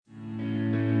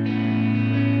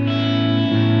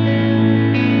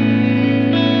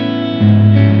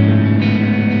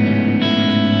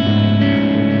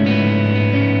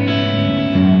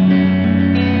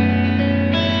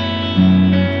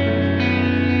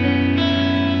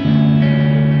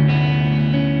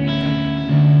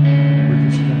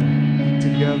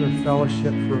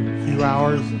fellowship for a few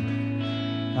hours,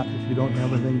 and not if you don't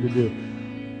have anything to do.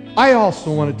 I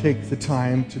also want to take the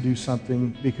time to do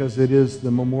something because it is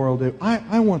the Memorial Day.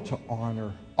 I want to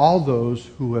honor all those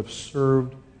who have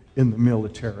served in the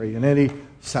military in any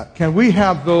set. Can we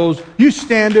have those? You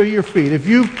stand to your feet. If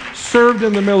you've served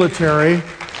in the military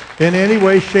in any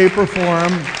way, shape, or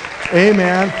form,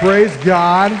 amen. Praise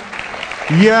God.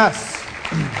 Yes.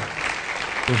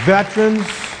 The veterans,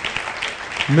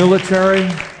 military,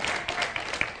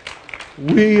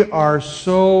 we are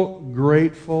so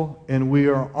grateful and we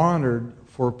are honored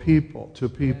for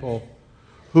people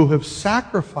who have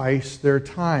sacrificed their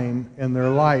time and their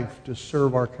life to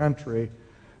serve our country,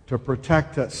 to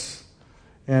protect us.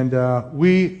 And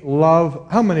we love,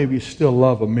 how many of you still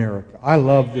love America? I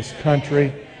love this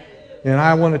country. And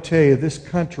I want to tell you, this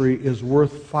country is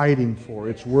worth fighting for.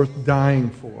 It's worth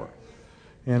dying for.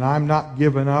 And I'm not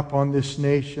giving up on this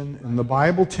nation. And the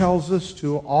Bible tells us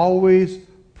to always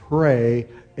pray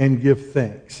and give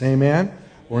thanks. Amen?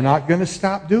 We're not going to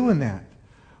stop doing that.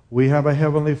 We have a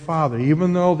Heavenly Father.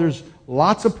 Even though there's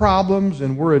lots of problems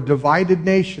and we're a divided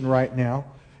nation right now,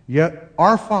 yet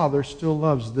our Father still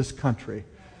loves this country.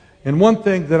 And one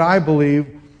thing that I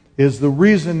believe is the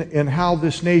reason in how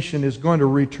this nation is going to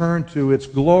return to its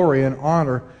glory and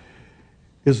honor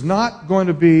is not going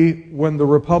to be when the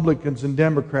Republicans and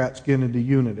Democrats get into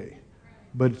unity,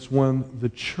 but it's when the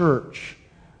church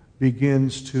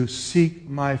begins to seek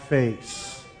my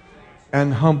face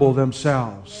and humble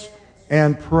themselves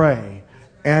and pray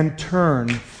and turn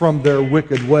from their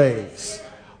wicked ways.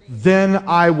 Then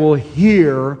I will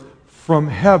hear from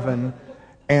heaven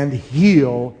and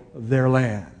heal their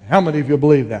land. How many of you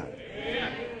believe that?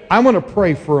 I want to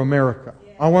pray for America.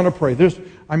 I want to pray.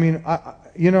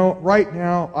 Right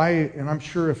now, and I'm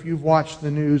sure if you've watched the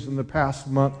news in the past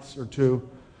months or two,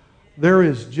 there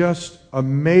is just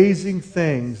amazing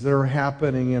things that are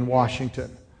happening in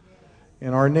Washington.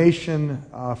 In our nation,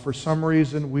 for some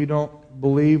reason, we don't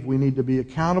believe we need to be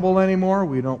accountable anymore.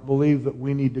 We don't believe that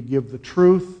we need to give the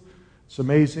truth. It's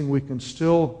amazing we can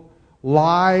still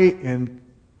lie and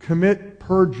commit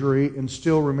perjury and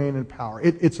still remain in power.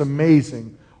 It's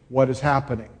amazing what is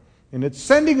happening. And it's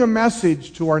sending a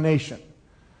message to our nation.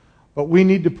 But we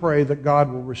need to pray that God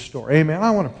will restore. Amen.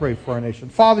 I want to pray for our nation.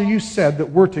 Father, you said that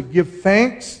we're to give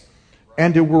thanks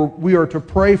and we are to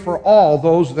pray for all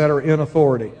those that are in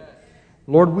authority.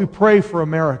 Lord, we pray for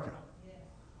America.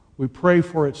 We pray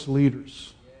for its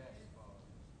leaders.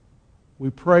 We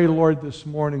pray, Lord, this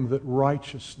morning that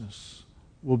righteousness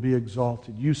will be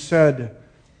exalted. You said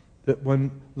that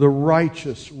when the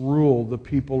righteous rule, the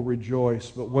people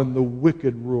rejoice, but when the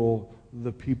wicked rule,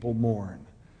 the people mourn.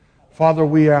 Father,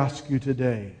 we ask you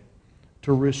today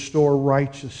to restore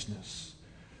righteousness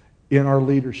in our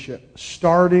leadership,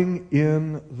 starting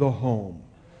in the home,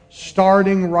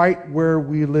 starting right where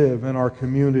we live, in our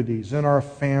communities, in our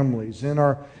families, in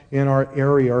our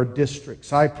area, our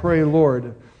districts. I pray,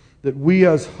 Lord, that we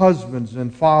as husbands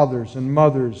and fathers and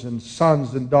mothers and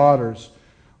sons and daughters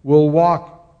will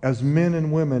walk as men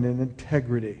and women in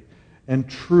integrity and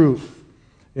truth.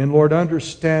 And Lord,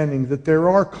 understanding that there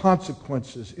are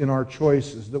consequences in our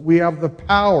choices, that we have the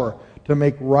power to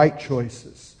make right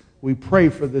choices. We pray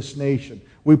for this nation.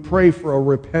 We pray for a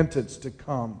repentance to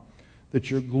come, that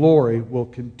your glory will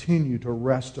continue to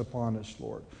rest upon us,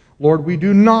 Lord. Lord, we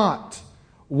do not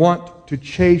want to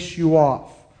chase you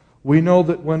off. We know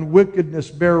that when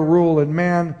wickedness bear rule and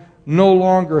man no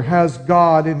longer has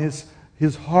God in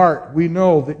his heart, we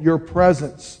know that your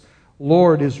presence,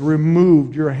 Lord, is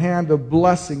removed. Your hand of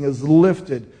blessing is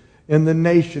lifted and the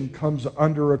nation comes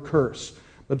under a curse.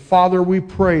 But Father, we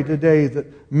pray today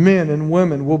that men and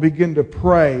women will begin to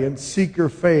pray and seek your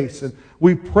face. And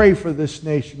we pray for this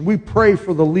nation. We pray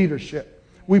for the leadership.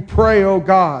 We pray, oh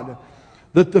God,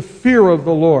 that the fear of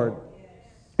the Lord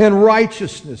and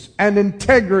righteousness and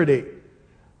integrity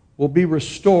will be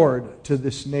restored to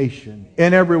this nation.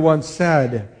 And everyone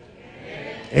said,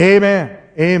 Amen.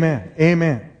 Amen.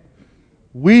 Amen.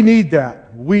 We need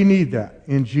that. We need that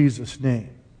in Jesus' name.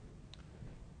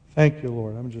 Thank you,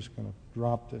 Lord. I'm just going to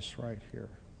drop this right here.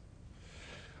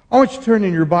 I want you to turn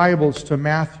in your Bibles to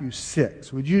Matthew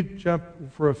 6. Would you jump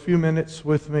for a few minutes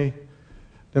with me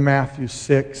to Matthew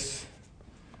 6?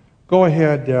 Go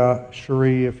ahead,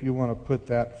 Cherie, if you want to put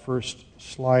that first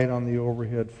slide on the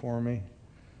overhead for me.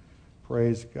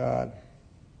 Praise God.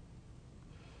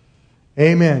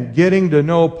 Amen. Getting to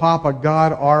know Papa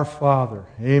God, our Father.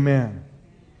 Amen.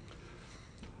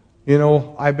 You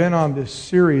know, I've been on this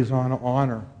series on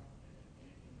honor.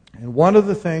 And one of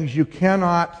the things you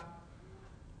cannot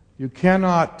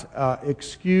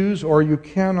excuse or you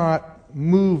cannot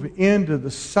move into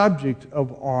the subject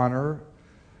of honor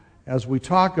as we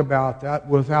talk about that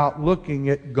without looking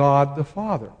at God the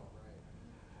Father.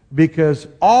 Because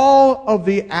all of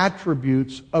the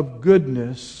attributes of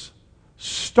goodness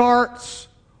starts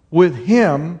with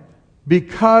Him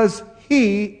because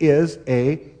He is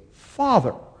a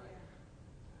Father.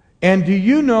 And do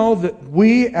you know that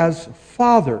we as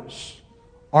fathers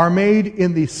are made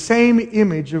in the same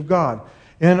image of God?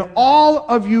 And all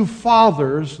of you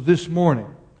fathers this morning,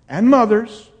 and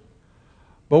mothers,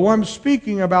 but when I'm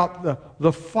speaking about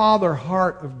the father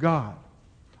heart of God,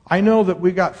 I know that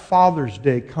we got Father's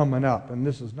Day coming up, and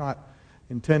this is not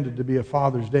intended to be a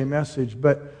Father's Day message,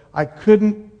 but I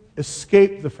couldn't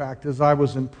escape the fact as I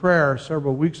was in prayer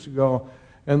several weeks ago,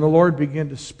 and the Lord began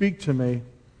to speak to me,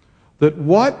 that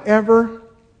whatever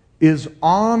is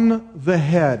on the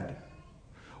head,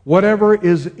 whatever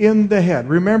is in the head.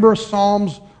 Remember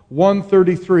Psalms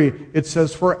 133. It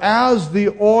says, "For as the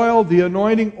oil, the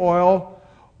anointing oil,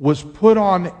 was put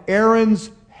on Aaron's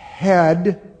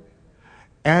head,"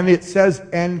 and it says,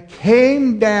 "and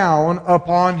came down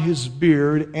upon his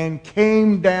beard, and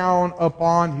came down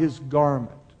upon his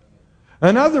garment."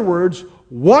 In other words,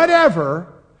 whatever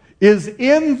is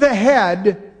in the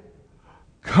head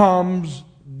comes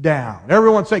down.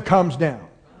 Everyone say, comes down.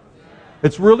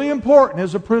 It's really important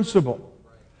as a principle.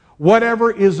 Whatever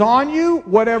is on you,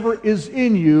 whatever is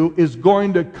in you, is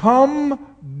going to come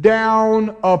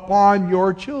down upon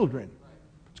your children.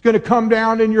 It's going to come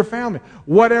down in your family.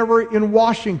 Whatever in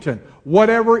Washington,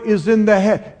 whatever is in the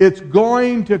head, it's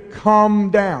going to come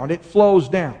down. It flows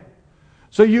down.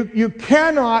 So you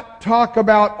cannot talk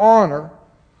about honor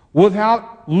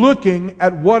without looking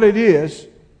at what it is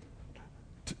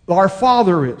our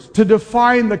Father is, to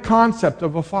define the concept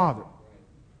of a father.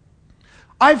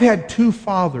 I've had two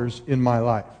fathers in my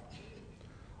life.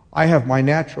 I have my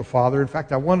natural father. In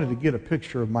fact, I wanted to get a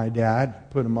picture of my dad,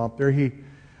 put him up there.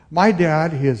 My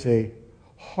dad is a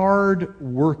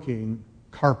hard-working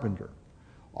carpenter.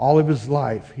 All of his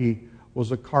life, he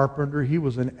was a carpenter. He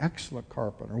was an excellent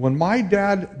carpenter. When my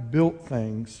dad built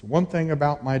things, one thing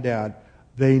about my dad,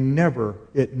 it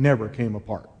never came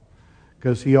apart,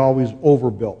 because he always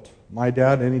overbuilt. My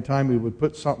dad, anytime he would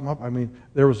put something up,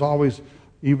 there was always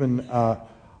even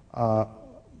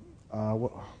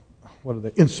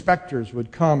inspectors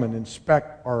would come and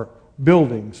inspect our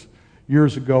buildings.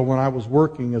 Years ago, when I was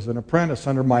working as an apprentice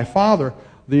under my father,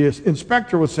 the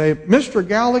inspector would say, "Mr.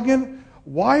 Galligan,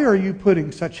 why are you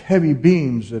putting such heavy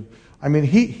beams?" And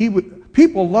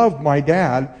people loved my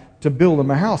dad to build him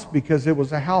a house, because it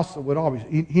was a house that would always,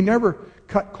 he never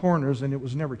cut corners, and it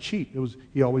was never cheap.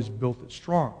 He always built it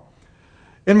strong.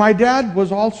 And my dad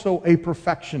was also a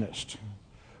perfectionist.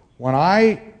 When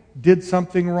I did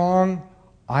something wrong,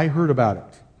 I heard about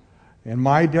it. And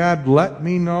my dad let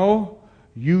me know,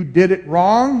 "You did it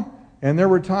wrong." And there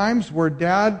were times where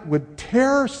Dad would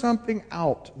tear something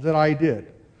out that I did.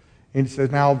 And he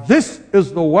said, "Now this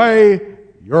is the way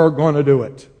you're going to do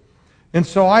it." And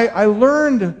so I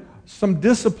learned some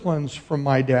disciplines from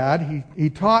my dad. He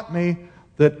taught me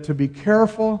that to be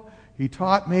careful. He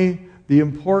taught me the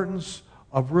importance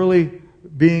of really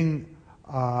being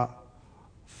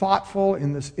thoughtful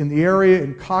in the area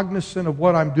and cognizant of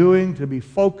what I'm doing, to be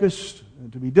focused,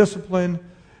 and to be disciplined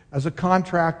as a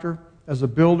contractor, as a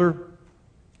builder.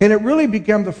 And it really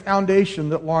became the foundation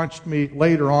that launched me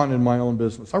later on in my own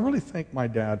business. I really thank my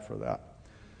dad for that.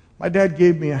 My dad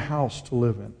gave me a house to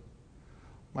live in.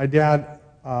 My dad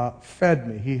fed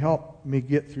me. He helped me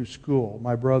get through school,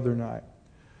 my brother and I.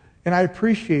 And I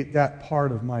appreciate that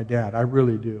part of my dad. I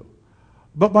really do.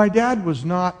 But my dad was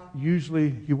not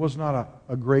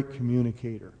a great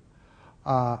communicator.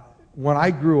 When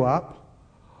I grew up,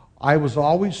 I was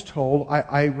always told,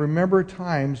 I remember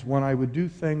times when I would do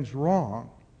things wrong,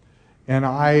 and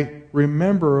I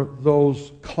remember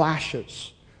those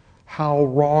clashes, how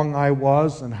wrong I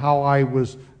was and how I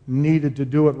was needed to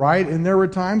do it right. And there were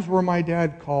times where my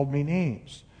dad called me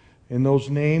names, and those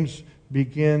names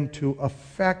began to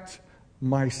affect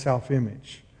my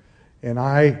self-image. And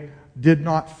I did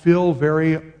not feel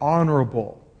very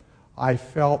honorable. I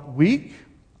felt weak.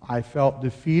 I felt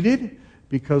defeated,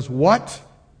 because what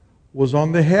was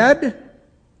on the head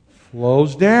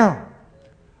flows down.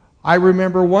 I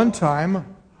remember one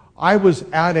time I was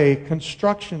at a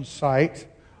construction site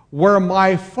where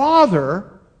my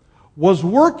father was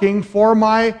working for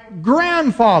my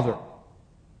grandfather.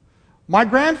 My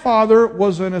grandfather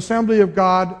was an Assembly of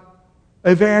God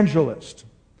evangelist.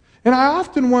 And I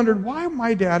often wondered why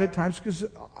my dad at times, because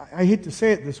I hate to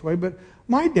say it this way, but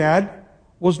my dad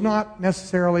was not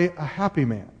necessarily a happy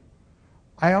man.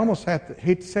 I almost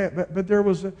hate to say it, but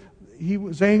he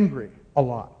was angry. a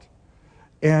lot.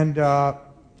 And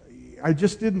I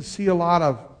just didn't see a lot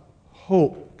of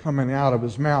hope coming out of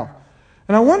his mouth.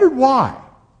 And I wondered why.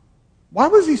 Why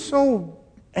was he so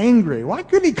angry? Why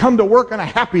couldn't he come to work on a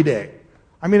happy day?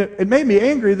 I mean, it made me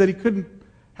angry that he couldn't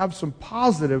have some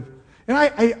positive. And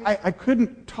I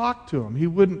couldn't talk to him. He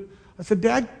wouldn't. I said,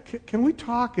 Dad, can we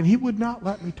talk? And he would not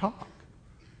let me talk.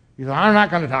 He said, I'm not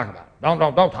going to talk about it. Don't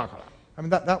talk about it. I mean,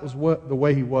 that was the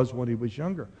way he was when he was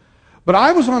younger. But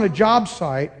I was on a job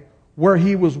site where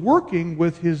he was working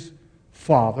with his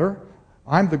father.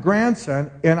 I'm the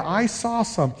grandson, and I saw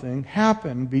something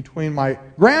happen between my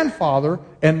grandfather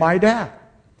and my dad.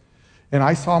 And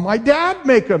I saw my dad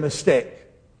make a mistake.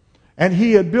 And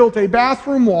he had built a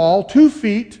bathroom wall 2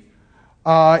 feet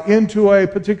into a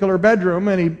particular bedroom,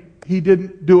 and he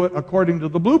didn't do it according to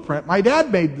the blueprint. My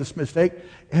dad made this mistake,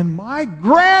 and my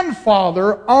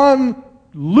grandfather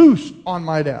unloosed on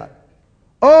my dad.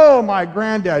 Oh, my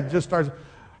granddad just starts,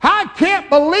 I can't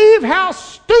believe how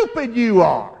stupid you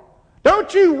are.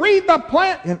 Don't you read the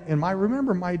plan? And I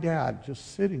remember my dad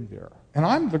just sitting there. And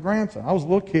I'm the grandson. I was a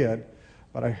little kid,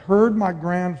 but I heard my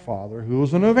grandfather, who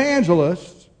was an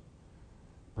evangelist,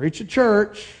 preach at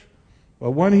church.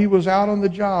 But when he was out on the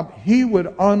job, he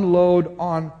would unload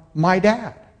on my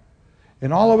dad.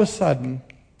 And all of a sudden,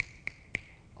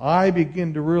 I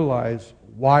began to realize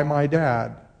why my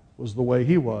dad was the way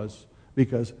he was,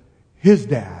 because his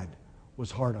dad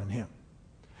was hard on him.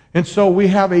 And so we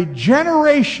have a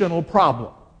generational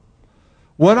problem.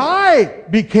 When I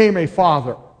became a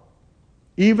father,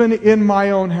 even in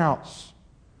my own house,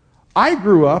 I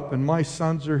grew up, and my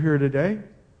sons are here today.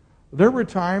 There were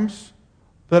times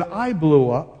that I blew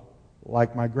up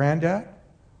like my granddad,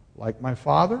 like my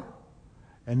father,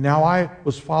 and now I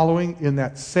was following in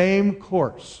that same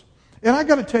course. And I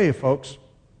got to tell you, folks,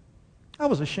 I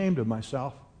was ashamed of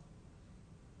myself.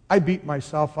 I beat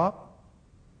myself up.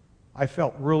 I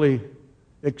felt really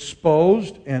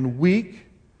exposed and weak,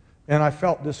 and I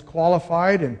felt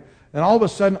disqualified, and all of a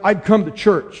sudden I'd come to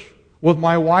church with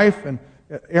my wife, and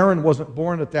Aaron wasn't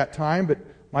born at that time, but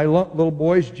my little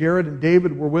boys, Jared and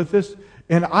David, were with us.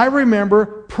 And I remember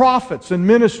prophets and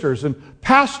ministers, and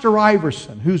Pastor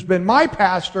Iverson, who's been my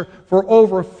pastor for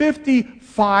over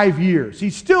 55 years.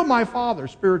 He's still my father,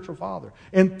 spiritual father.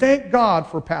 And thank God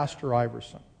for Pastor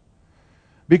Iverson.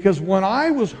 Because when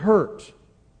I was hurt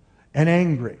and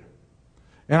angry,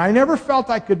 and I never felt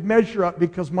I could measure up,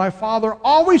 because my father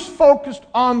always focused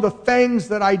on the things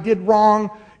that I did wrong,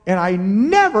 and I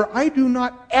do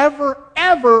not ever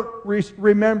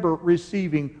remember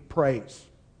receiving praise.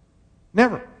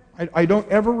 Never. I don't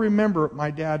ever remember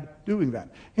my dad doing that.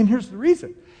 And here's the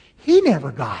reason. He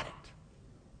never got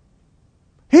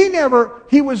it.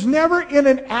 He was never in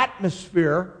an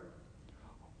atmosphere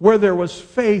where there was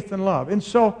faith and love. And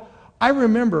so I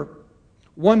remember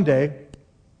one day,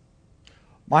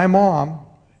 my mom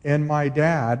and my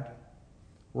dad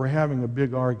were having a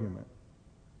big argument.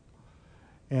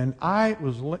 And I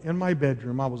was in my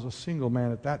bedroom. I was a single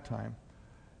man at that time.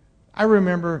 I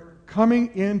remember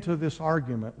coming into this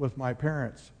argument with my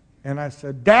parents, and I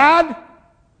said, Dad,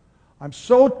 I'm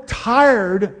so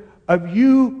tired of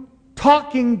you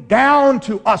talking down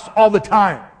to us all the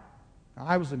time. Now,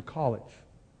 I was in college.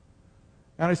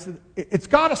 And I said, it's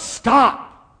got to stop.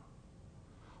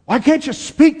 Why can't you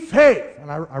speak faith?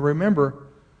 And I remember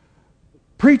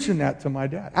preaching that to my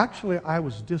dad. Actually, I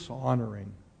was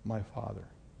dishonoring my father.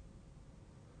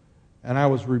 And I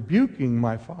was rebuking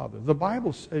my father. The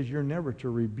Bible says you're never to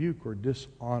rebuke or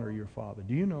dishonor your father.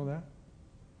 Do you know that?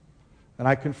 And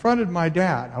I confronted my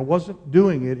dad. I wasn't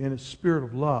doing it in a spirit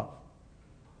of love.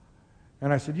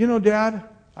 And I said, you know, Dad,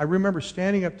 I remember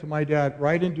standing up to my dad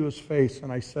right into his face,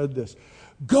 and I said this,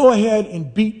 go ahead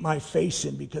and beat my face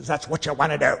in, because that's what you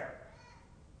want to do.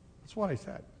 That's what I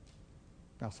said.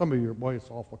 Now, some of you, boy,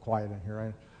 it's awful quiet in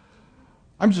here.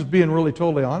 I'm just being really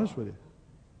totally honest with you.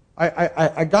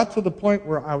 I got to the point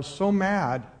where I was so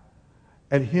mad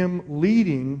at him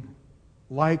leading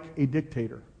like a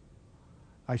dictator.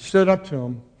 I stood up to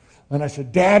him and I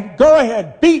said, Dad, go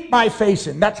ahead, beat my face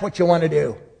in. That's what you want to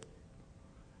do.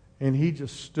 And he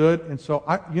just stood. And so,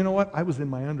 you know what? I was in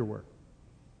my underwear.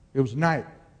 It was night.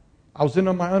 I was in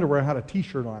my underwear. I had a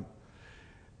T-shirt on.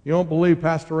 You don't believe,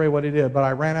 Pastor Ray, what he did, but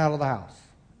I ran out of the house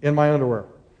in my underwear.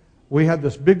 We had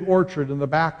this big orchard in the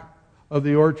back of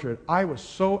the orchard. I was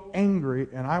so angry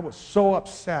and I was so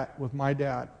upset with my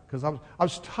dad, because I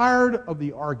was tired of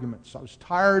the arguments. I was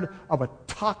tired of a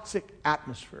toxic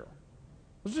atmosphere.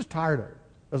 I was just tired of it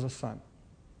as a son.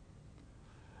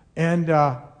 And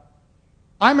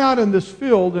I'm out in this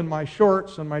field in my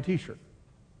shorts and my T-shirt.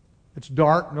 It's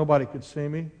dark. Nobody could see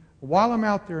me. While I'm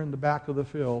out there in the back of the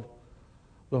field,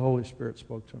 the Holy Spirit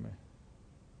spoke to me.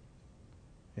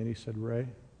 And He said, Ray,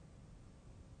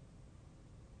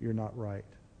 you're not right.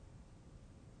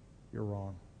 You're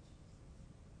wrong.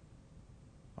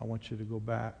 I want you to go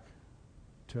back,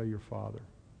 tell your father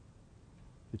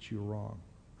that you're wrong.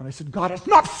 And I said, God, it's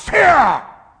not fair.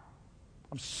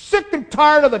 I'm sick and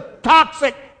tired of the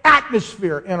toxic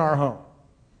atmosphere in our home.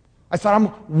 I said,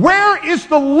 where is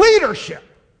the leadership?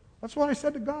 That's what I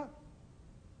said to God.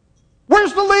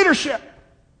 Where's the leadership?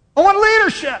 I want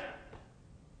leadership.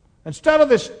 Instead of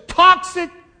this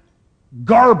toxic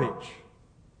garbage.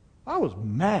 I was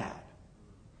mad.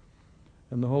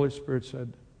 And the Holy Spirit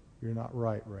said, you're not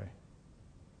right, Ray.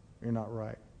 You're not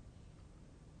right.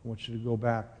 I want you to go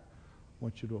back. I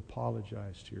want you to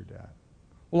apologize to your dad.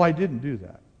 Well, I didn't do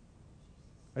that.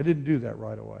 I didn't do that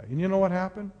right away. And you know what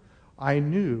happened? I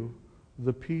knew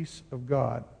the peace of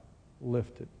God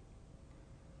lifted.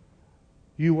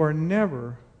 You are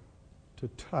never to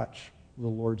touch the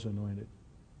Lord's anointed.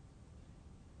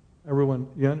 Everyone,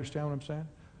 you understand what I'm saying?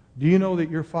 Do you know that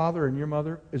your father and your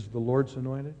mother is the Lord's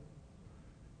anointed?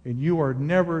 And you are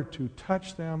never to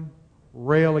touch them,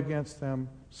 rail against them,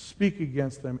 speak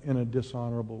against them in a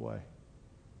dishonorable way.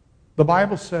 The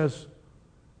Bible says,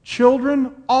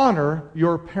 children, honor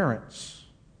your parents.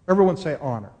 Everyone say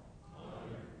honor.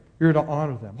 You're to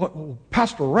honor them. Well,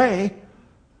 Pastor Ray,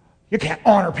 you can't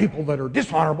honor people that are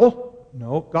dishonorable.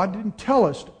 No, God didn't tell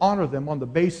us to honor them on the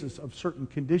basis of certain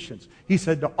conditions. He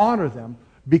said to honor them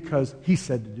because He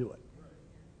said to do it.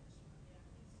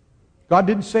 God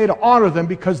didn't say to honor them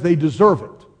because they deserve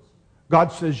it.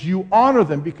 God says you honor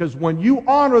them because when you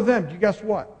honor them, guess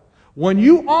what? When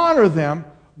you honor them,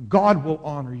 God will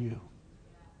honor you.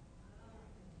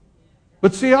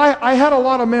 But see, I had a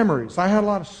lot of memories. I had a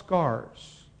lot of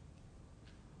scars.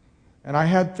 And I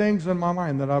had things in my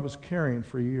mind that I was carrying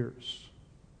for years.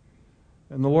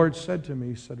 And the Lord said to me,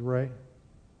 He said, Ray,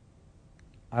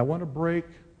 I want to break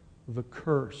the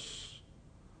curse,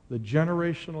 the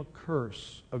generational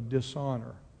curse of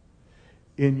dishonor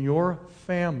in your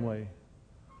family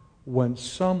when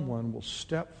someone will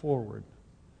step forward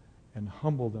and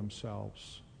humble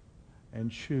themselves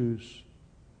and choose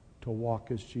to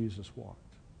walk as Jesus walked.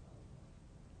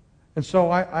 And so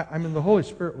the Holy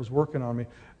Spirit was working on me.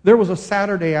 There was a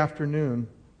Saturday afternoon,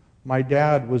 my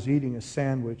dad was eating a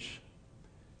sandwich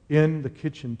in the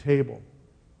kitchen table.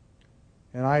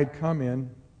 And I had come in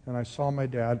and I saw my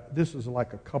dad. This is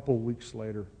like a couple weeks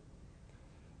later.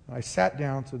 I sat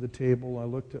down to the table. I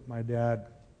looked at my dad.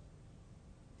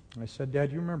 I said,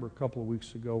 Dad, you remember a couple of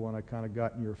weeks ago when I kind of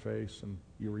got in your face and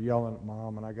you were yelling at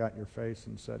Mom and I got in your face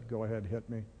and said, go ahead, hit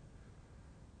me?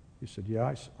 He said,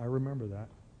 yeah, I remember that.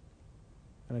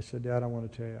 And I said, Dad, I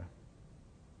want to tell you,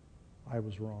 I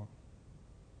was wrong.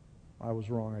 I was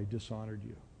wrong. I dishonored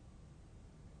you.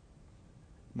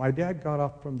 My dad got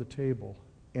up from the table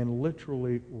and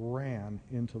literally ran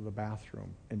into the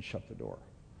bathroom and shut the door.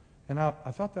 And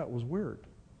I thought that was weird.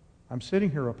 I'm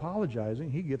sitting here apologizing.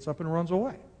 He gets up and runs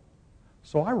away.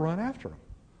 So I run after him.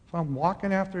 So I'm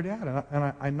walking after Dad,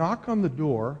 and I knock on the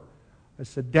door. I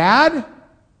said, Dad,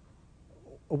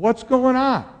 what's going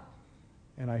on?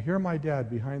 And I hear my dad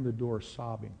behind the door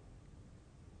sobbing.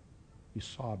 He's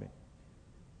sobbing.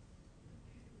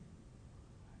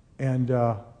 And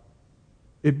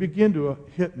it began to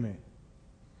hit me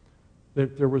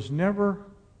that there was never,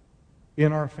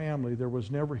 in our family, there was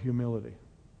never humility.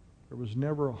 There was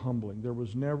never a humbling. There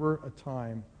was never a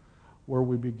time where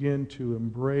we begin to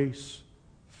embrace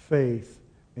faith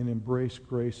and embrace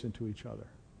grace into each other.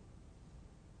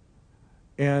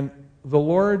 And the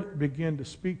Lord began to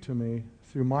speak to me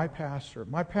through my pastor.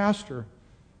 My pastor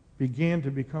began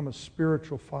to become a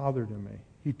spiritual father to me.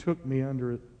 He took me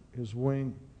under his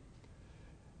wing.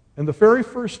 And the very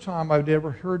first time I'd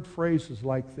ever heard phrases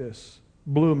like this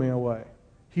blew me away.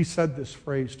 He said this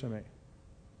phrase to me.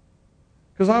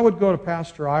 Because I would go to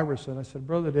Pastor Iverson, I said,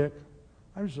 Brother Dick,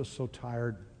 I was just so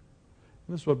tired.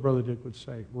 And this is what Brother Dick would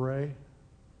say, Ray,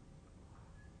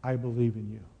 I believe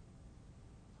in you.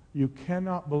 You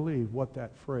cannot believe what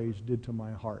that phrase did to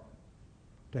my heart.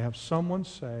 To have someone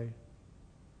say,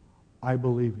 I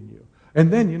believe in you.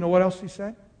 And then, you know what else he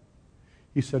said?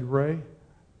 He said, Ray,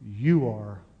 you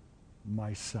are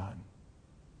my son.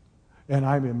 And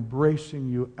I'm embracing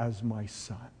you as my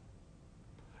son.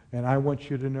 And I want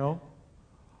you to know,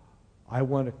 I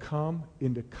want to come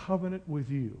into covenant with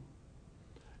you.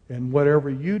 And whatever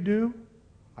you do,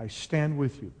 I stand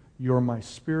with you. You're my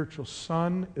spiritual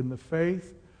son in the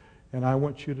faith. And I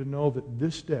want you to know that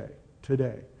this day,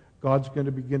 today, God's going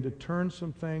to begin to turn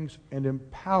some things and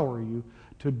empower you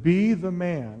to be the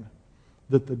man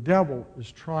that the devil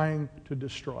is trying to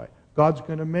destroy. God's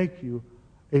going to make you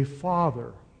a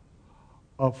father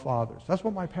of fathers. That's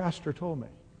what my pastor told me.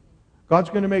 God's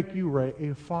going to make you, Ray,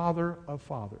 a father of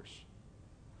fathers.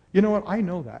 You know what? I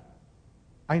know that.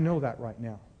 I know that right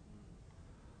now.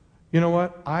 You know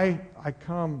what? I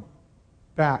come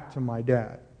back to my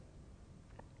dad.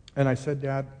 And I said,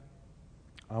 Dad,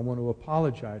 I want to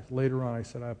apologize. Later on, I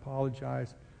said, I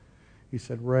apologize. He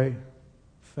said, Ray,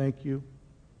 thank you.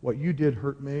 What you did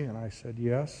hurt me. And I said,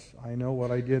 yes, I know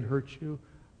what I did hurt you.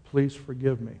 Please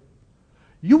forgive me.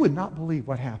 You would not believe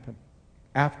what happened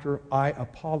after I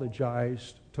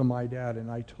apologized to my dad and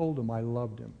I told him I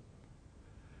loved him.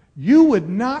 You would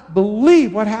not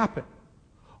believe what happened.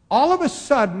 All of a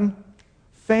sudden,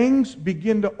 things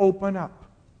begin to open up.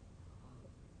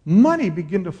 Money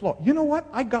begin to flow. You know what?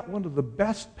 I got one of the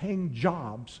best paying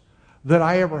jobs that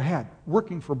I ever had,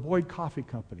 working for Boyd Coffee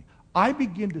Company. I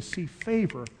begin to see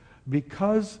favor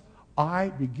because I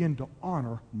begin to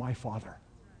honor my father.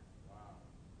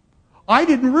 I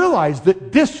didn't realize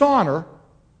that dishonor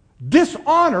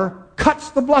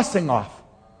cuts the blessing off.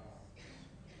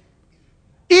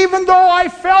 Even though I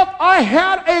felt I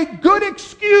had a good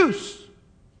excuse,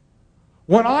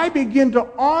 when I begin to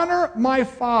honor my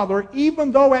father,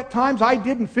 even though at times I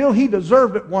didn't feel he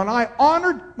deserved it, when I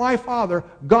honored my father,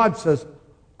 God says,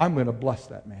 I'm going to bless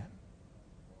that man.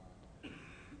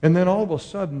 And then all of a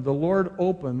sudden, the Lord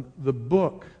opened the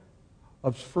book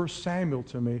of 1 Samuel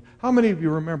to me. How many of you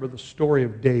remember the story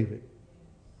of David?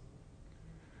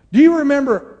 Do you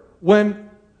remember when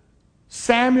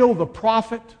Samuel the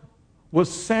prophet was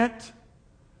sent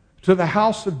to the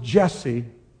house of Jesse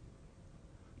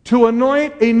to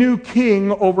anoint a new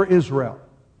king over Israel?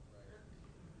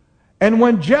 And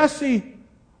when Jesse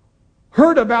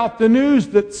heard about the news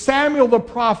that Samuel the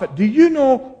prophet, do you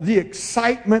know the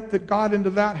excitement that got into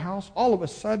that house? All of a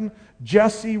sudden,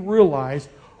 Jesse realized,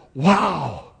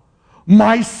 wow,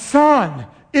 my son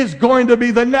is going to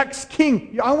be the next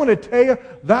king. I want to tell you,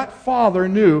 that father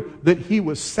knew that he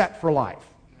was set for life.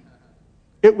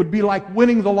 It would be like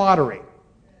winning the lottery.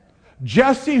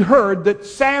 Jesse heard that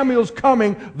Samuel's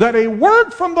coming, that a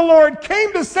word from the Lord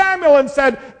came to Samuel and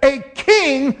said, a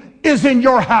king is in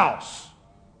your house.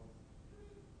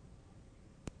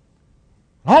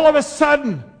 All of a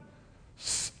sudden,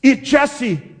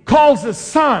 Jesse calls his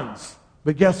sons.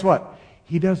 But guess what?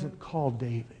 He doesn't call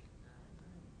David.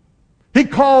 He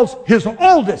calls his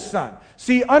oldest son.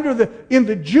 See, in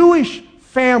the Jewish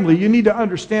family, you need to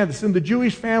understand this. In the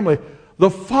Jewish family, the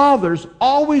fathers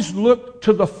always looked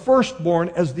to the firstborn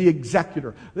as the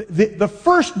executor. The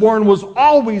firstborn was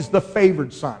always the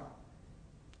favored son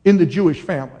in the Jewish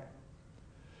family.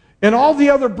 And all the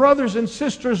other brothers and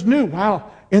sisters knew, wow,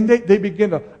 and they began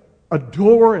to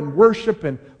adore and worship,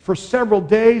 and for several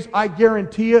days, I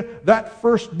guarantee you, that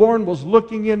firstborn was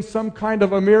looking in some kind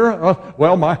of a mirror.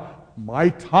 Well, my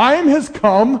time has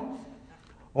come.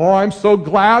 Oh, I'm so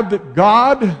glad that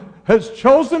God has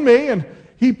chosen me. And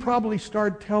he probably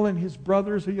started telling his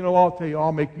brothers, I'll tell you,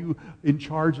 I'll make you in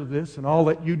charge of this, and I'll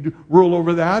let you rule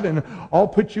over that, and I'll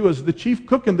put you as the chief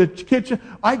cook in the kitchen.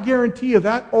 I guarantee you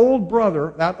that oldest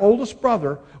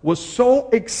brother, was so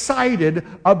excited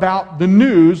about the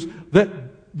news that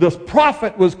the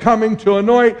prophet was coming to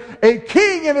anoint a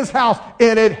king in his house,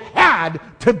 and it had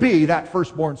to be that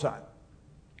firstborn son.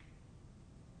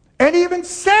 And even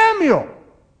Samuel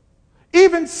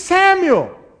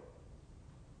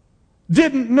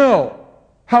didn't know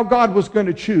how God was going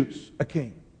to choose a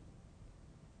king.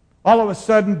 All of a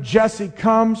sudden, Jesse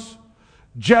comes.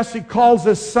 Jesse calls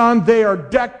his son. They are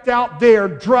decked out. They are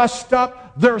dressed up.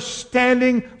 They're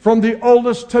standing from the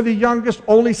oldest to the youngest,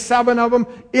 only 7 of them,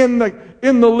 in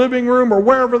the living room or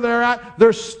wherever they're at.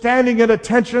 They're standing at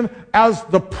attention as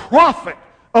the prophet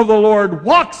of the Lord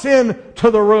walks in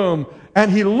to the room. And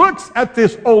he looks at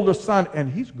this oldest son, and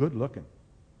he's good looking.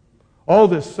 Oh,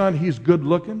 this son, he's good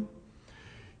looking.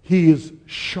 He is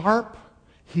sharp.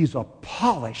 He's a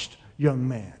polished young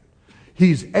man.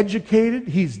 He's educated.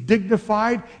 He's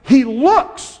dignified. He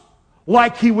looks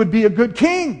like he would be a good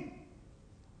king.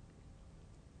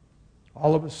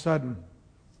 All of a sudden,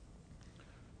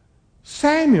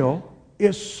 Samuel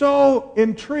is so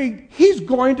intrigued, he's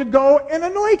going to go and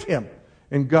anoint him.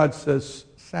 And God says,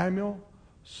 Samuel,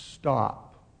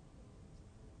 stop.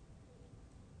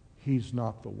 He's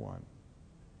not the one.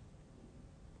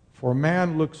 For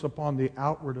man looks upon the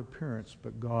outward appearance,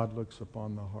 but God looks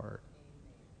upon the heart.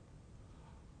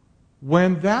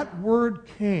 When that word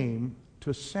came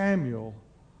to Samuel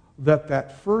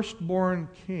that firstborn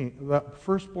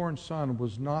son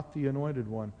was not the anointed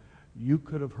one, you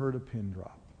could have heard a pin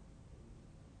drop.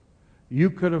 You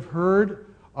could have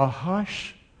heard a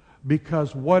hush,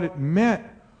 because what it meant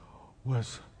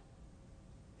was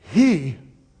he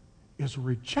is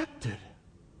rejected.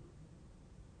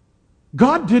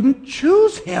 God didn't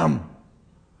choose him.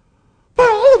 But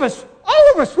all of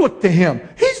us look to him.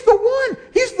 He's the one.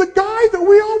 He's the guy that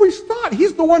we always thought.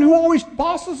 He's the one who always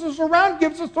bosses us around,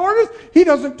 gives us orders. He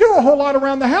doesn't do a whole lot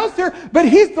around the house there, but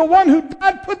he's the one who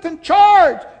God puts in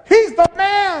charge. He's the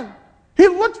man. He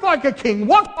looks like a king,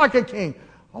 walks like a king.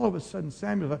 All of a sudden,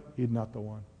 Samuel, he's not the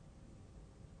one.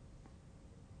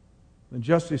 Then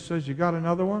Jesse says, you got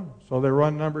another one? So they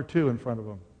run number 2 in front of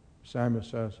him. Samuel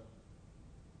says,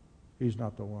 he's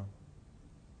not the one.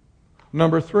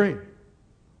 Number 3.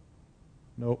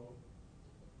 Nope.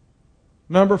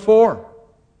 Number 4.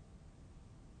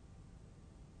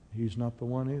 He's not the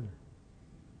one either.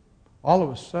 All of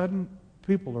a sudden,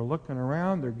 people are looking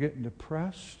around. They're getting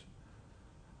depressed.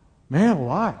 Man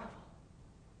alive.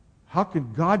 How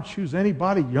could God choose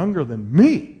anybody younger than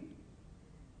me?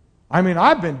 I mean,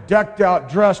 I've been decked out,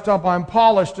 dressed up, I'm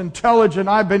polished, intelligent,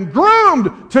 I've been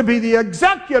groomed to be the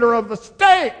executor of the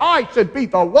state. I should be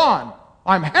the one.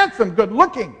 I'm handsome, good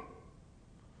looking.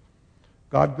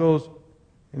 God goes,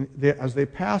 and as they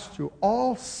pass through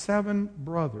all 7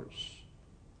 brothers,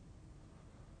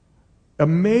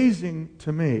 amazing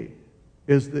to me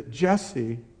is that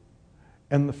Jesse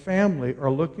and the family are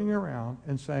looking around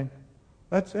and saying,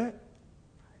 that's it.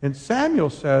 And Samuel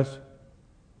says,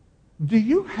 do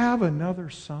you have another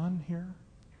son here?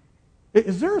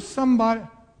 Is there somebody?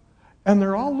 And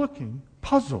they're all looking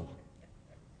puzzled.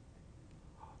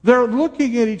 They're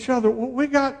looking at each other. Well, we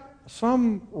got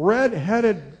some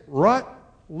red-headed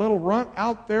little runt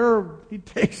out there. He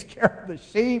takes care of the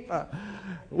sheep.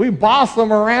 We boss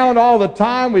them around all the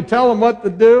time. We tell them what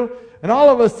to do. And all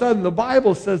of a sudden, the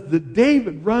Bible says that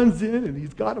David runs in and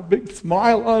he's got a big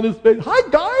smile on his face. Hi,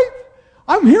 guys.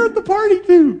 I'm here at the party,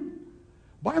 too.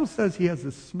 The Bible says he has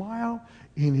a smile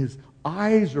and his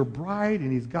eyes are bright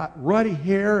and he's got ruddy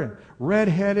hair and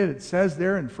red-headed. It says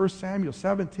there in 1 Samuel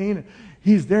 17. And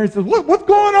he's there and he says, what's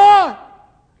going on?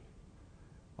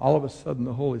 All of a sudden,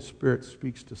 the Holy Spirit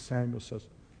speaks to Samuel and says,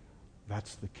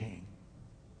 that's the king.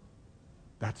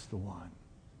 That's the one.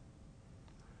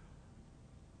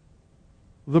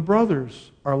 The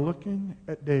brothers are looking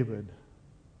at David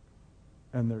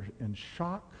and they're in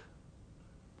shock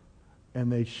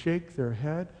and they shake their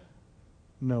head.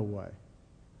 No way.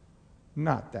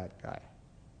 Not that guy.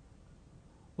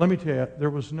 Let me tell you, there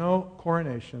was no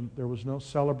coronation, there was no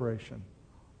celebration.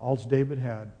 All David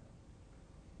had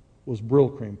was Brill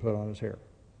cream put on his hair.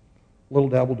 Little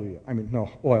dab will do you.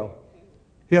 Oil.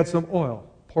 He had some oil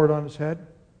poured on his head.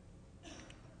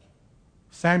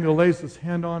 Samuel lays his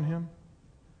hand on him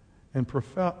and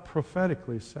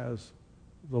prophetically says,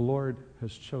 the Lord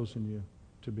has chosen you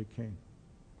to be king.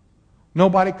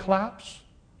 Nobody claps.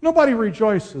 Nobody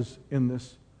rejoices in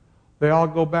this. They all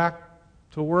go back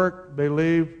to work. They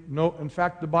leave. No, in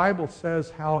fact, the Bible says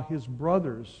how his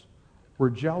brothers were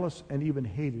jealous and even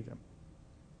hated him.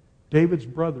 David's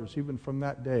brothers, even from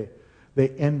that day, they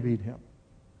envied him.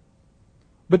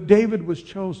 But David was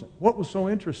chosen. What was so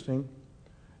interesting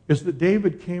is that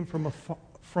David came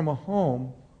from a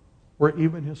home where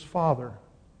even his father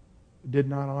did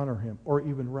not honor him or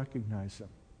even recognize him.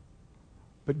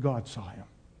 But God saw him.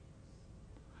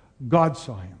 God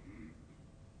saw him.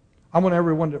 I want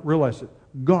everyone to realize that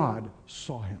God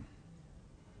saw him.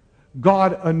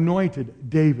 God anointed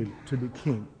David to be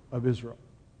king of Israel.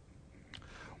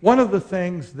 One of the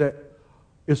things that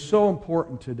is so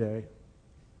important today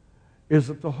is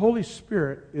that the Holy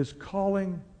Spirit is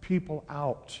calling people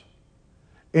out.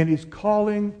 And He's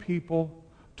calling people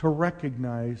to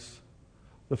recognize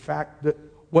the fact that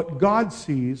what God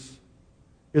sees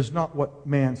is not what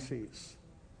man sees.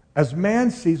 As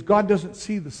man sees, God doesn't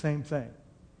see the same thing.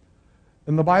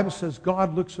 And the Bible says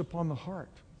God looks upon the heart.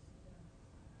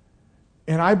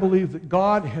 And I believe that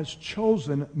God has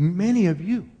chosen many of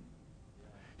you.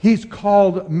 He's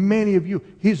called many of you.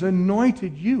 He's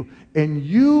anointed you. And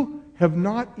you have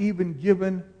not even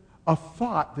given a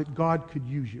thought that God could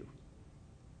use you.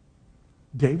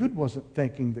 David wasn't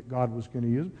thinking that God was going to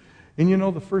use him. And you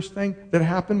know the first thing that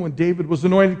happened when David was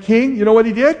anointed king? You know what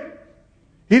he did?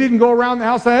 He didn't go around the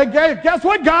house saying, hey, guess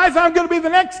what, guys? I'm going to be the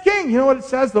next king. You know what it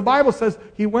says? The Bible says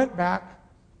he went back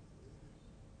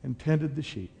and tended the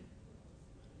sheep.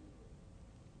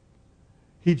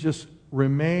 He just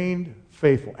remained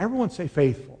faithful. Everyone say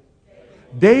faithful.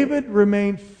 David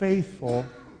remained faithful,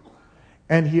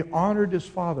 and he honored his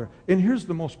father. And here's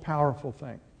the most powerful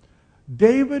thing.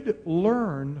 David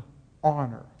learned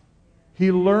honor.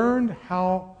 He learned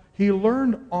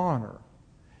honor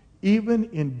even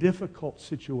in difficult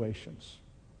situations.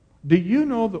 Do you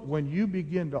know that when you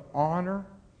begin to honor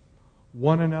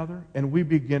one another and we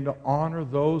begin to honor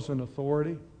those in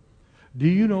authority, do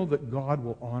you know that God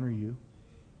will honor you?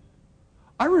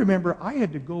 I remember I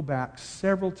had to go back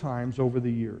several times over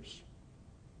the years.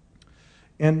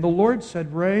 And the Lord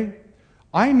said, Ray,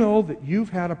 I know that you've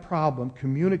had a problem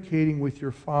communicating with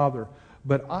your father,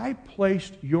 but I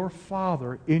placed your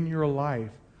father in your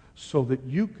life so that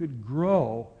you could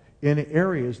grow in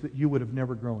areas that you would have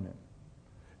never grown in.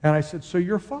 And I said, so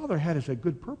your father had a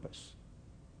good purpose.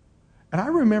 And I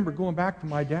remember going back to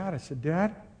my dad. I said,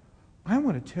 Dad, I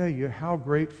want to tell you how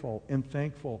grateful and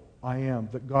thankful I am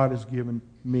that God has given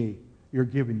me, you're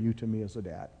giving you to me as a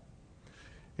dad.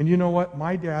 And you know what?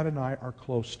 My dad and I are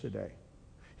close today.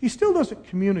 He still doesn't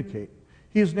communicate.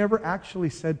 He has never actually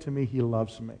said to me he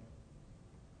loves me.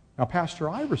 Now, Pastor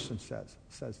Iverson says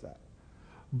that.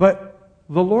 But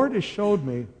the Lord has showed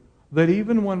me that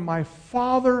even when my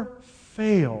father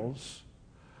fails,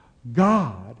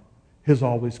 God has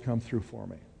always come through for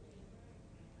me.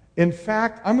 In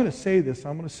fact, I'm going to say this,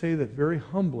 I'm going to say that very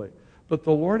humbly, but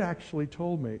the Lord actually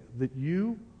told me that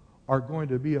you are going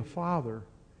to be a father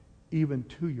even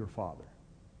to your father.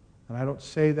 And I don't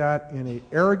say that in an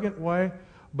arrogant way,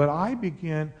 but I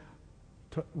begin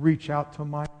to reach out to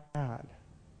my dad.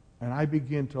 And I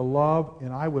begin to love,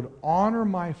 and I would honor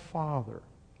my father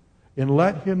and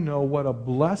let him know what a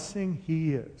blessing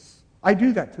he is. I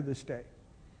do that to this day.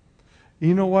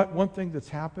 You know what? One thing that's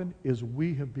happened is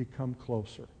we have become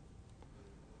closer.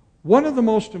 One of the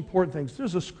most important things,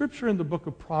 there's a scripture in the book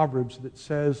of Proverbs that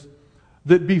says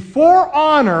that before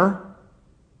honor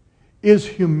is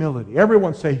humility.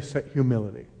 Everyone say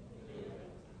humility.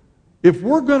 If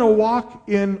we're going to walk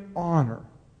in honor,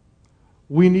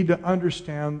 we need to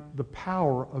understand the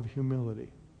power of humility.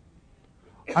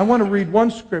 I want to read one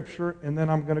scripture and then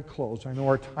I'm going to close. I know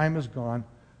our time is gone.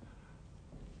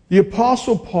 The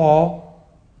Apostle Paul,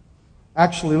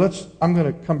 actually, I'm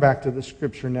going to come back to this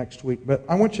scripture next week, but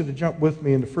I want you to jump with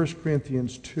me into 1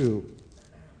 Corinthians 2.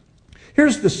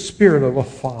 Here's the spirit of a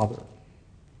father.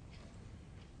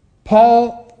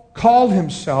 Paul called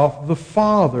himself the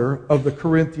father of the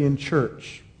Corinthian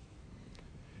church.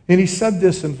 And he said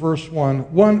this in verse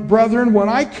 1, Brethren, when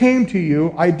I came to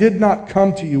you, I did not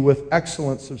come to you with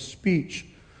excellence of speech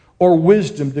or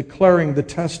wisdom declaring the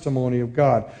testimony of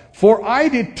God. For I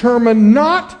determined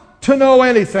not to know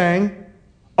anything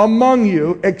among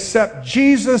you except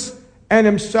Jesus and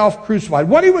himself crucified.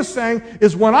 What he was saying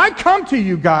is, when I come to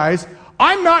you guys,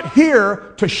 I'm not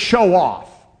here to show off.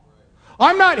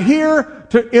 I'm not here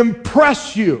to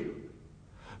impress you.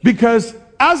 Because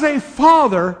as a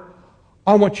father,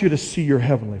 I want you to see your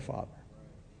heavenly Father.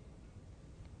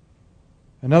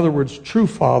 In other words, true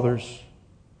fathers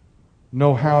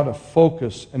know how to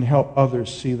focus and help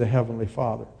others see the heavenly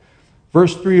Father.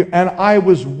 Verse 3, and I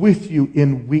was with you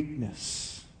in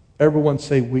weakness. Everyone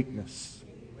say weakness.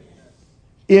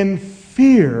 In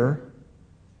fear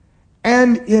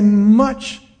and in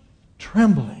much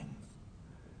trembling.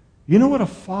 You know what a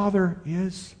father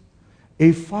is?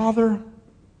 A father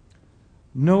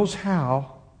knows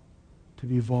how to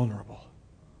be vulnerable.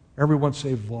 Everyone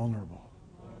say vulnerable.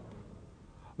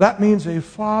 That means a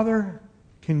father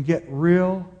can get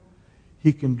real.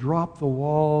 He can drop the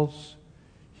walls.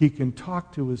 He can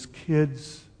talk to his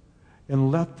kids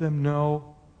and let them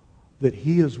know that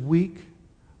he is weak,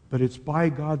 but it's by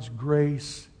God's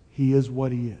grace he is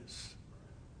what he is.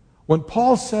 When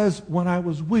Paul says, when I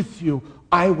was with you,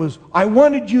 I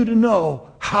wanted you to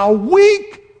know how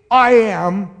weak I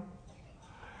am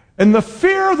and the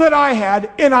fear that I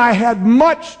had, and I had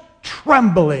much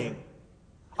trembling.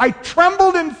 I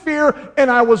trembled in fear and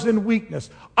I was in weakness.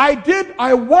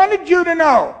 I wanted you to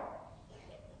know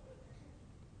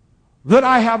that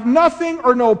I have nothing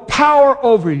or no power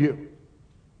over you.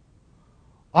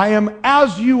 I am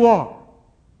as you are.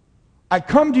 I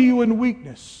come to you in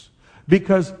weakness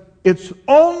because it's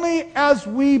only as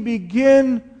we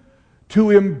begin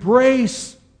to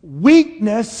embrace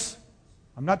weakness.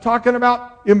 I'm not talking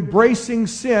about embracing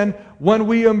sin. When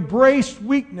we embrace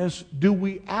weakness, do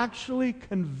we actually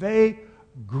convey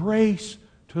grace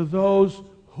to those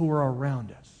who are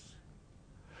around us?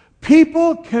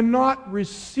 People cannot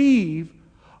receive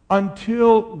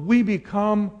until we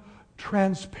become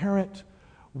transparent,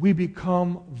 we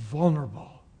become vulnerable.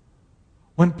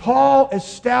 When Paul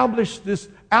established this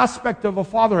aspect of a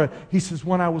fatherhood, he says,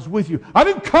 when I was with you, I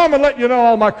didn't come and let you know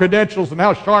all my credentials and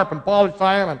how sharp and polished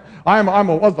I am, and I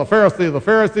was the Pharisee of the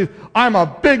Pharisees. I'm a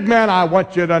big man. I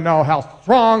want you to know how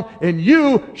strong, and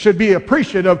you should be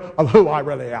appreciative of who I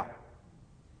really am.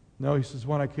 No, he says,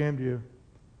 when I came to you,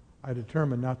 I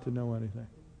determined not to know anything.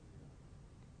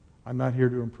 I'm not here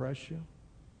to impress you.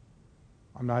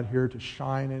 I'm not here to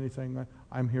shine anything.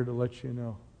 I'm here to let you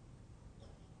know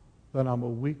that I'm a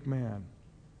weak man,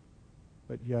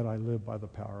 but yet I live by the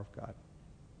power of God.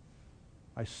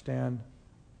 I stand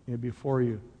before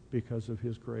you because of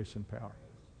His grace and power.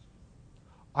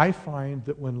 I find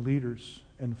that when leaders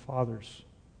and fathers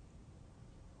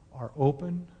are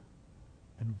open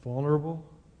and vulnerable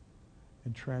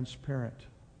and transparent,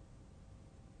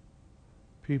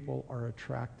 people are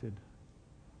attracted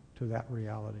to that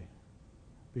reality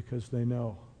because they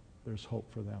know there's hope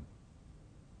for them.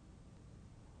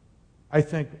 I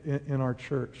think in our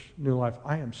church, New Life,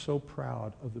 I am so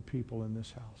proud of the people in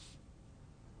this house.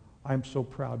 I am so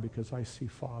proud because I see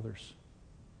fathers.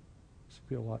 I see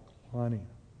people like Lonnie,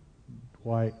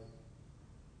 Dwight,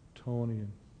 Tony,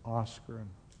 and Oscar, and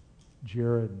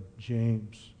Jared, and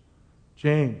James.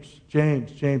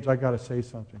 James, I got to say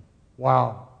something.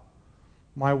 Wow.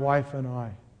 My wife and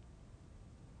I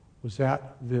was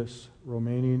at this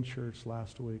Romanian church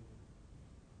last week.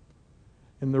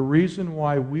 And the reason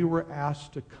why we were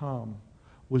asked to come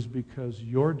was because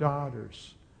your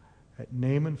daughters at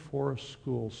Naaman Forest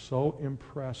School so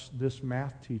impressed this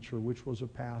math teacher, which was a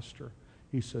pastor.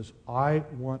 He says, I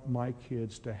want my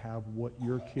kids to have what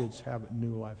your kids have at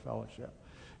New Life Fellowship.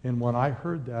 And when I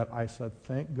heard that, I said,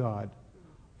 thank God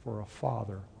for a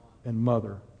father and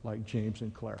mother like James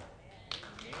and Claire.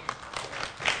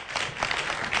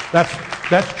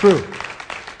 That's true.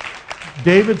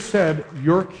 David said,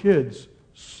 your kids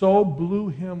so blew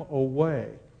him away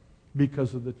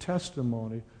because of the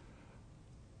testimony.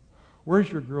 Where's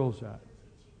your girls at?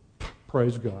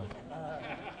 Praise God.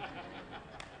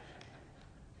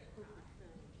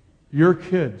 Your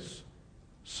kids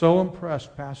so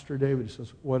impressed Pastor David. He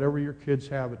says, whatever your kids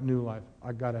have at New Life,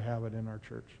 I got to have it in our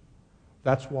church.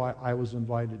 That's why I was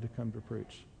invited to come to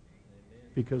preach,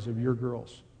 because of your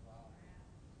girls.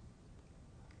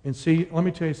 And see, let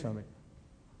me tell you something.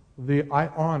 I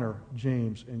honor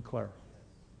James and Claire,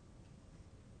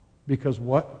 because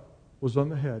what was on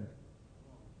the head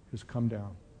has come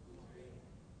down.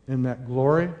 And that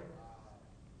glory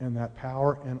and that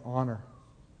power and honor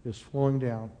is flowing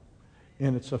down,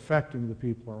 and it's affecting the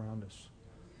people around us.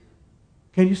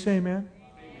 Can you say amen?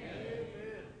 Amen.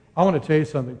 I want to tell you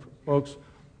something, folks.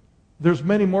 There's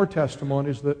many more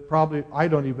testimonies that probably I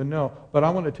don't even know, but I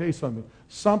want to tell you something.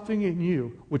 Something in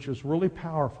you which is really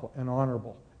powerful and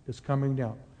honorable is coming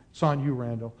down. It's on you,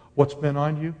 Randall. What's been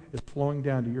on you is flowing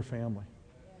down to your family.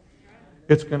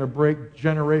 It's going to break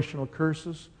generational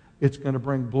curses. It's going to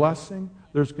bring blessing.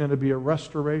 There's going to be a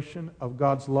restoration of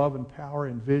God's love and power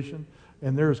and vision.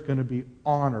 And there's going to be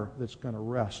honor that's going to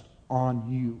rest on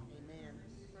you.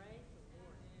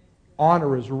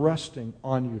 Honor is resting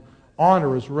on you.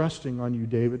 Honor is resting on you,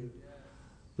 David.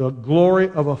 The glory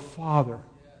of a father.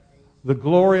 The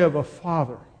glory of a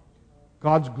father.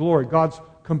 God's glory, God's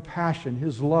compassion,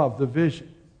 His love, the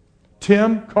vision.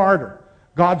 Tim Carter,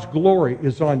 God's glory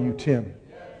is on you, Tim.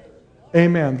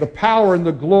 Amen. The power and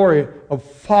the glory of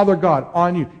Father God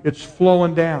on you. It's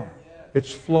flowing down.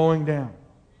 It's flowing down.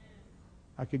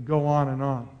 I could go on and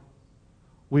on.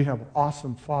 We have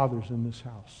awesome fathers in this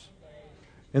house.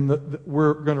 And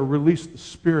we're going to release the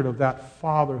spirit of that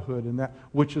fatherhood, and that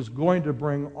which is going to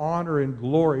bring honor and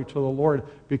glory to the Lord,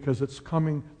 because it's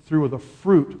coming through the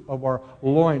fruit of our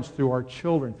loins, through our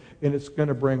children. And it's going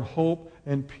to bring hope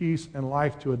and peace and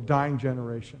life to a dying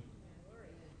generation.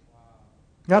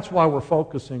 That's why we're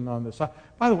focusing on this.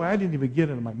 By the way, I didn't even get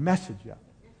into my message yet.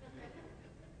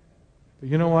 But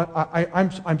you know what?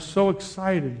 I'm so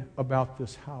excited about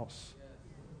this house.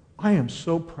 I am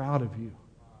so proud of you.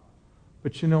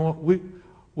 But you know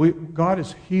what? God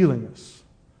is healing us.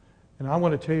 And I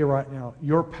want to tell you right now,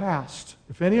 your past,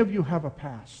 if any of you have a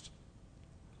past,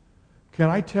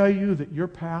 can I tell you that your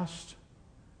past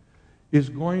is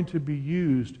going to be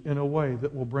used in a way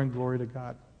that will bring glory to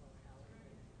God?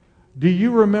 Do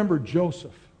you remember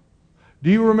Joseph?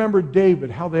 Do you remember David,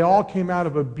 how they all came out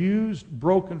of abused,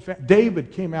 broken family?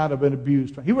 David came out of an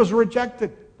abused family. He was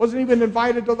rejected, wasn't even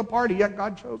invited to the party, yet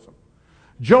God chose him.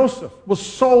 Joseph was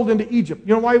sold into Egypt.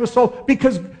 You know why he was sold?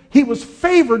 Because he was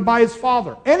favored by his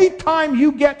father. Anytime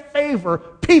you get favor,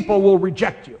 people will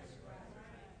reject you.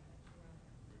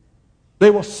 They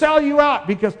will sell you out,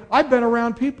 because I've been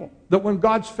around people that when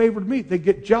God's favored me, they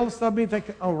get jealous of me,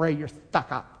 thinking, oh, Ray, you're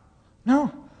stuck up.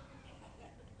 No.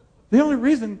 The only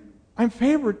reason I'm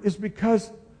favored is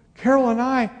because Carol and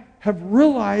I have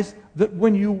realized that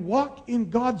when you walk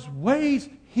in God's ways,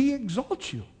 He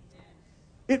exalts you.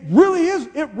 It really is.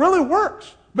 It really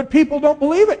works. But people don't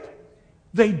believe it.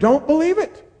 They don't believe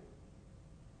it.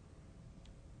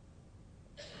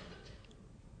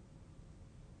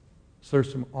 So there's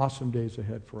some awesome days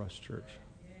ahead for us, church.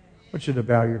 I want you to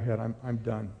bow your head. I'm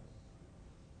done.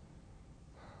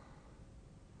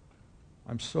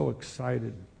 I'm so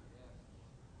excited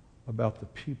about the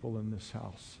people in this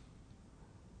house.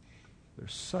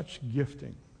 There's such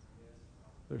gifting.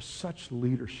 There's such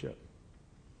leadership.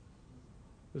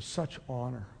 There's such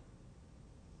honor.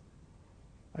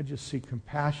 I just see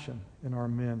compassion in our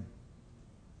men.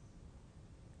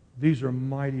 These are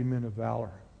mighty men of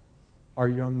valor. Our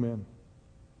young men.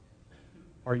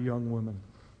 Our young women.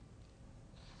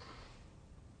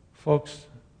 Folks,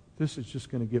 this is just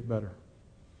going to get better.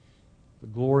 The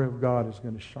glory of God is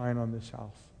going to shine on this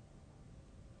house.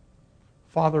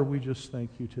 Father, we just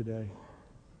thank you today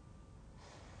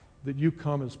that you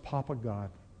come as Papa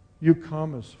God. You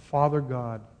come as Father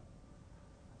God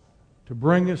to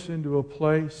bring us into a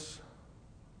place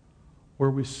where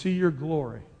we see your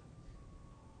glory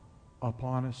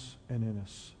upon us and in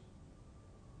us.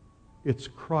 It's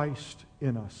Christ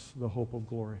in us, the hope of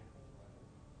glory.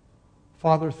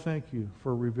 Father, thank you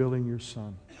for revealing your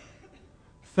Son.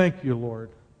 Thank you,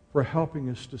 Lord, for helping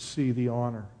us to see the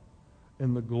honor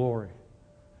and the glory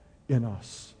in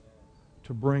us,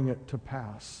 to bring it to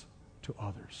pass to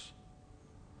others.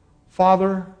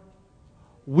 Father,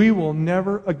 we will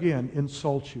never again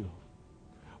insult you.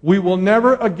 We will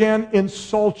never again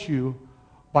insult you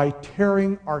by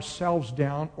tearing ourselves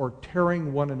down or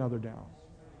tearing one another down.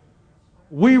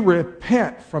 We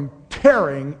repent from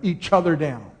tearing each other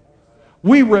down.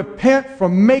 We repent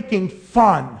from making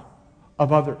fun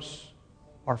of others,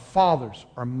 our fathers,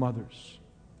 our mothers.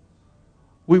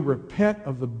 We repent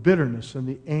of the bitterness and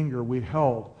the anger we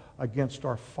held against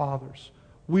our fathers.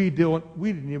 We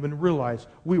didn't even realize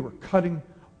we were cutting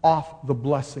off the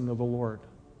blessing of the Lord.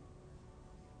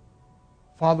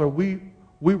 Father, we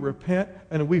repent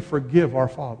and we forgive our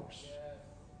fathers.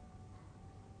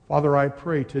 Father, I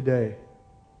pray today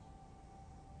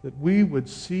that we would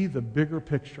see the bigger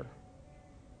picture,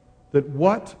 that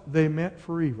what they meant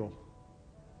for evil,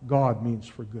 God means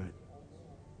for good.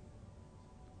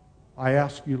 I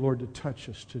ask you, Lord, to touch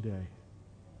us today.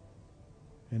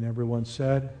 And everyone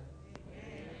said,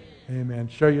 Amen. Amen.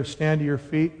 Shall you stand to your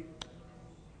feet?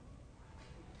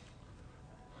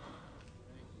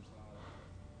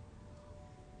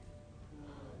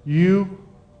 You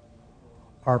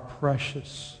are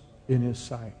precious in His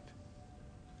sight.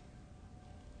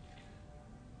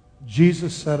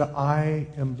 Jesus said, I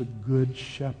am the good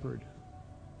shepherd.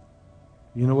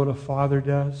 You know what a father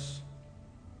does?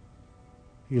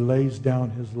 He lays down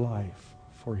his life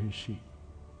for his sheep.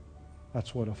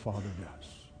 That's what a father does.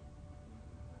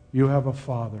 You have a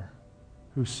father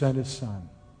who sent his son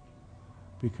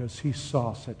because he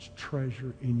saw such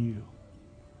treasure in you.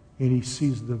 And he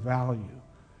sees the value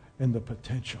and the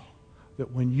potential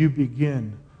that when you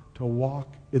begin to walk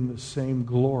in the same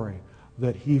glory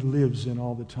that he lives in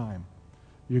all the time,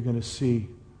 you're going to see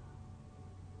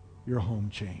your home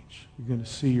change. You're going to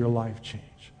see your life change.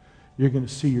 You're going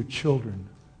to see your children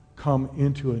come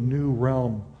into a new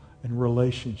realm and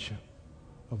relationship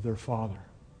of their Father.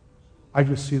 I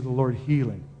just see the Lord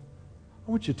healing.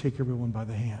 I want you to take everyone by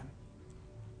the hand.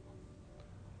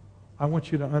 I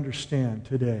want you to understand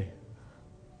today,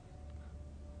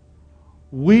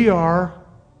 we are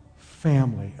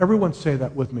family. Everyone say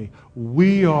that with me.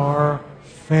 We are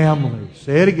family.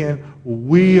 Say it again.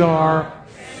 We are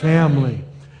family.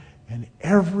 And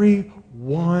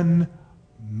everyone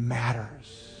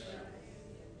matters.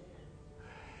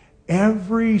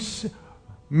 Mary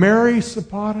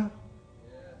Zapata,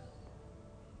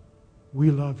 we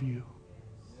love you.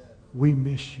 We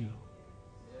miss you.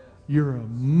 You're a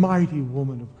mighty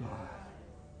woman of God.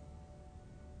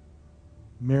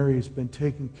 Mary's been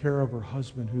taking care of her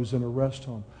husband who's in a rest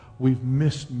home. We've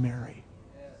missed Mary.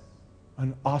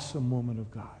 An awesome woman of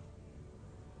God.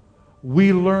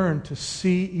 We learn to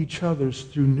see each other's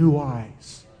through new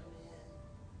eyes.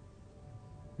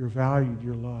 You're valued,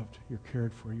 you're loved, you're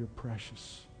cared for, you're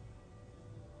precious.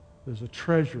 There's a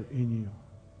treasure in you.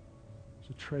 There's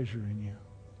a treasure in you.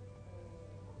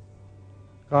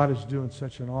 God is doing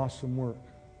such an awesome work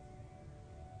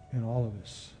in all of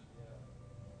us.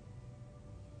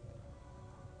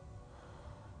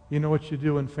 You know what you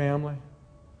do in family?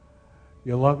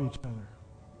 You love each other.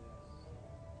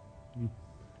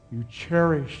 You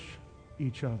cherish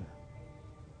each other.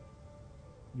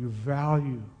 You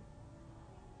value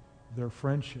their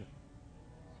friendship.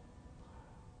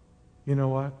 You know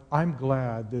what? I'm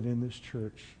glad that in this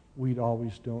church we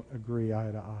always don't agree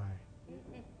eye to eye.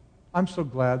 I'm so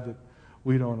glad that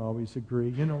we don't always agree.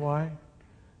 You know why?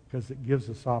 Because it gives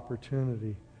us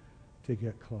opportunity to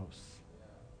get close.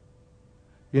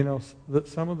 You know,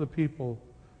 some of the people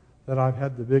that I've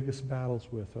had the biggest battles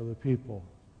with are the people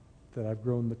that I've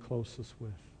grown the closest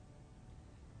with.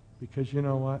 Because you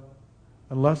know what?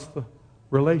 Unless the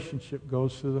relationship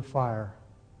goes through the fire,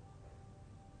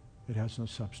 it has no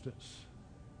substance.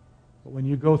 But when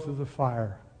you go through the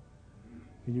fire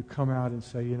and you come out and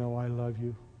say, you know, I love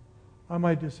you. I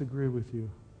might disagree with you,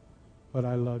 but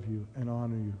I love you and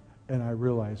honor you. And I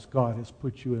realize God has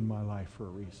put you in my life for a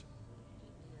reason.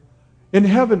 In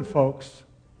heaven, folks,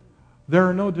 there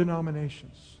are no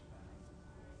denominations.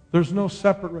 There's no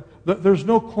separate, there's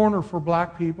no corner for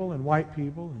black people and white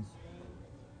people and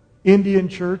Indian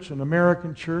church and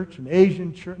American church and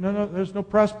Asian church. No, there's no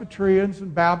Presbyterians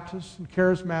and Baptists and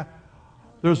Charismatic.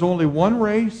 There's only one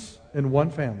race and one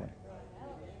family.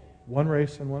 One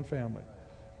race and one family.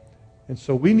 And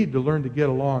so we need to learn to get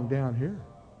along down here.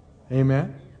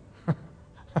 Amen?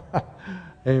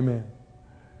 Amen.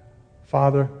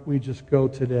 Father, we just go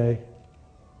today.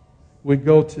 We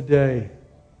go today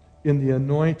in the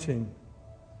anointing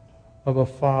of a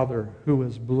Father who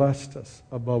has blessed us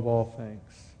above all things.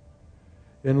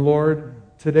 And Lord,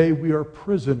 today we are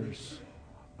prisoners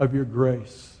of your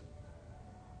grace.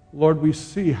 Lord, we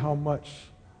see how much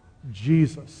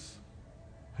Jesus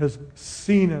has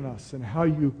seen in us and how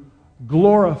you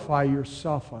glorify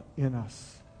yourself in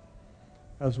us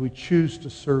as we choose to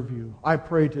serve you. I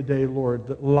pray today, Lord,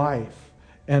 that life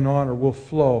and honor will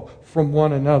flow from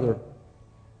one another,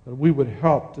 that we would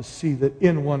help to see that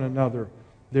in one another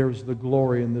there is the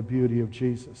glory and the beauty of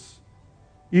Jesus.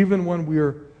 Even when we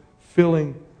are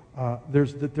feeling there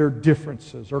are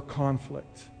differences or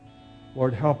conflict,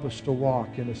 Lord, help us to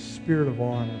walk in a spirit of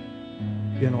honor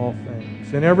in all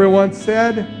things. And everyone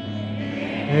said,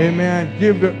 amen.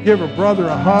 Give a brother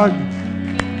a hug.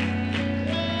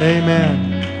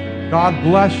 Amen. God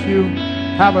bless you.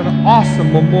 Have an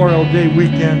awesome Memorial Day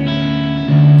weekend.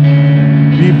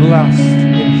 Be blessed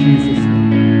in Jesus' name.